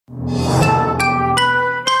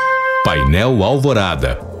Painel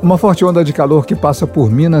Alvorada. Uma forte onda de calor que passa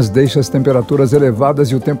por Minas deixa as temperaturas elevadas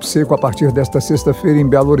e o tempo seco a partir desta sexta-feira em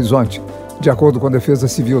Belo Horizonte. De acordo com a Defesa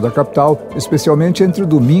Civil da capital, especialmente entre o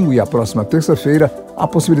domingo e a próxima terça-feira, há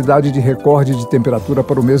possibilidade de recorde de temperatura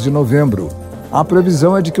para o mês de novembro. A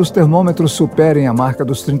previsão é de que os termômetros superem a marca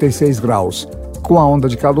dos 36 graus. Com a onda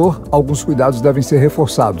de calor, alguns cuidados devem ser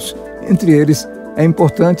reforçados. Entre eles, é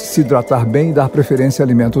importante se hidratar bem e dar preferência a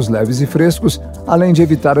alimentos leves e frescos, além de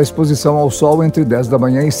evitar a exposição ao sol entre 10 da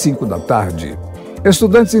manhã e 5 da tarde.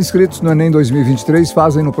 Estudantes inscritos no Enem 2023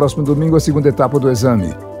 fazem no próximo domingo a segunda etapa do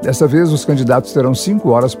exame. Dessa vez, os candidatos terão 5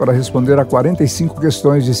 horas para responder a 45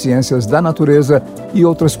 questões de ciências da natureza e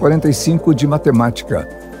outras 45 de matemática.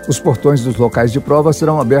 Os portões dos locais de prova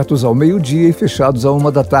serão abertos ao meio-dia e fechados à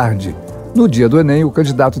 1 da tarde. No dia do Enem, o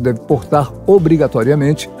candidato deve portar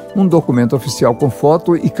obrigatoriamente um documento oficial com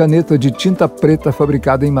foto e caneta de tinta preta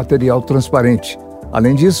fabricada em material transparente.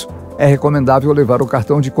 Além disso, é recomendável levar o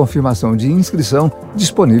cartão de confirmação de inscrição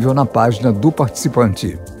disponível na página do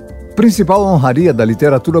participante. Principal honraria da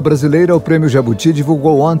literatura brasileira, o Prêmio Jabuti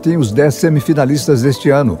divulgou ontem os 10 semifinalistas deste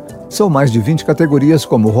ano. São mais de 20 categorias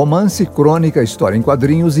como romance, crônica, história em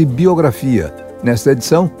quadrinhos e biografia. Nesta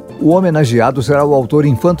edição, o homenageado será o autor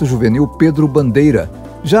infanto-juvenil Pedro Bandeira.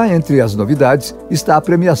 Já entre as novidades está a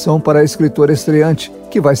premiação para a escritora estreante,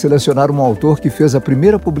 que vai selecionar um autor que fez a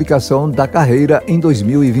primeira publicação da carreira em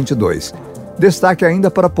 2022. Destaque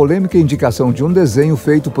ainda para a polêmica indicação de um desenho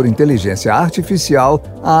feito por inteligência artificial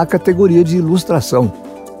à categoria de ilustração.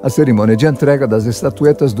 A cerimônia de entrega das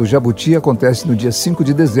estatuetas do Jabuti acontece no dia 5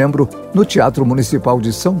 de dezembro, no Teatro Municipal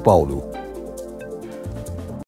de São Paulo.